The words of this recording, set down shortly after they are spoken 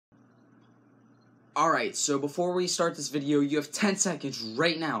Alright, so before we start this video, you have 10 seconds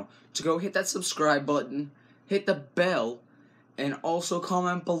right now to go hit that subscribe button, hit the bell, and also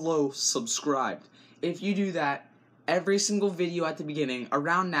comment below subscribed. If you do that, every single video at the beginning,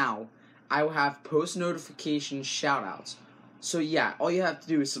 around now, I will have post notification shoutouts. So yeah, all you have to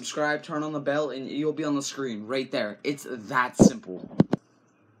do is subscribe, turn on the bell, and you'll be on the screen right there. It's that simple.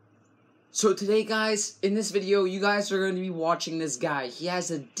 So today, guys, in this video, you guys are going to be watching this guy. He has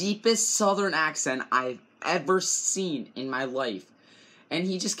the deepest southern accent I've ever seen in my life. And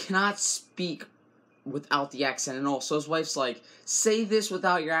he just cannot speak without the accent and all. So his wife's like, say this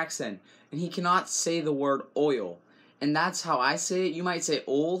without your accent. And he cannot say the word oil. And that's how I say it. You might say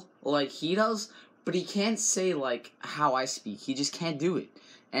oil like he does, but he can't say like how I speak. He just can't do it.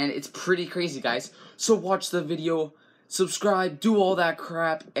 And it's pretty crazy, guys. So watch the video. Subscribe, do all that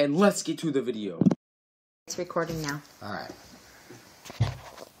crap, and let's get to the video. It's recording now. Alright.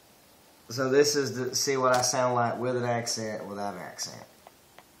 So this is to see what I sound like with an accent, without an accent.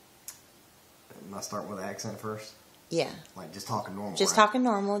 Am I starting with the accent first? Yeah. Like just talking normal. Just right? talking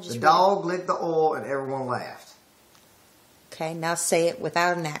normal. Just the dog licked the oil and everyone laughed. Okay, now say it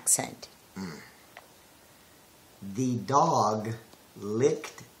without an accent. The dog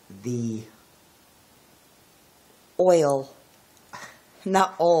licked the oil.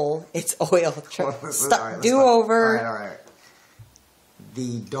 Not oil, it's oil. Right, do over. Alright.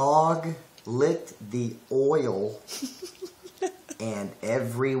 The dog licked the oil and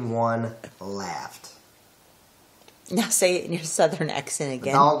everyone laughed. Now say it in your southern accent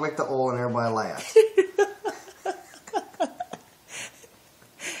again. The dog licked the oil and everybody laughed.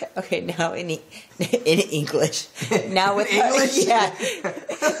 Okay, now in English. Now with English? Yeah.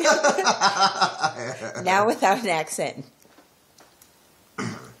 Now without an accent.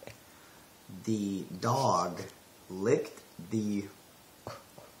 The dog licked the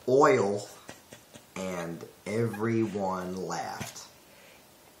oil and everyone laughed.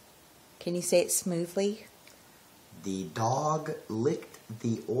 Can you say it smoothly? The dog licked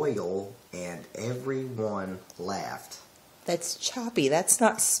the oil and everyone laughed. That's choppy. That's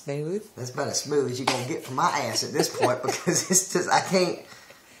not smooth. That's about as smooth as you're going to get from my ass at this point because it's just, I can't.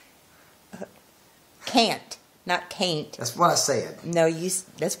 Can't. Not can't. That's what I said. No,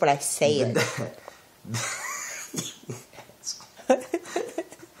 that's what I said.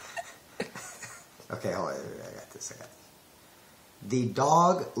 Okay, hold on. I got this. The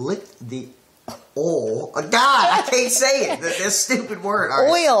dog licked the oil. Oh, God, I can't say it. That's a stupid word. All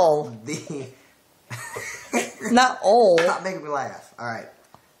right. Oil. Not oil. Stop making me laugh. All right.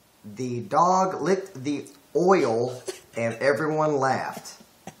 The dog licked the oil and everyone laughed.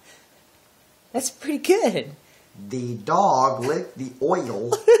 That's pretty good. The dog licked the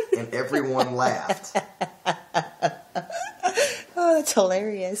oil and everyone laughed. Oh, that's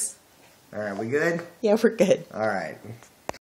hilarious. All right, we good? Yeah, we're good. All right.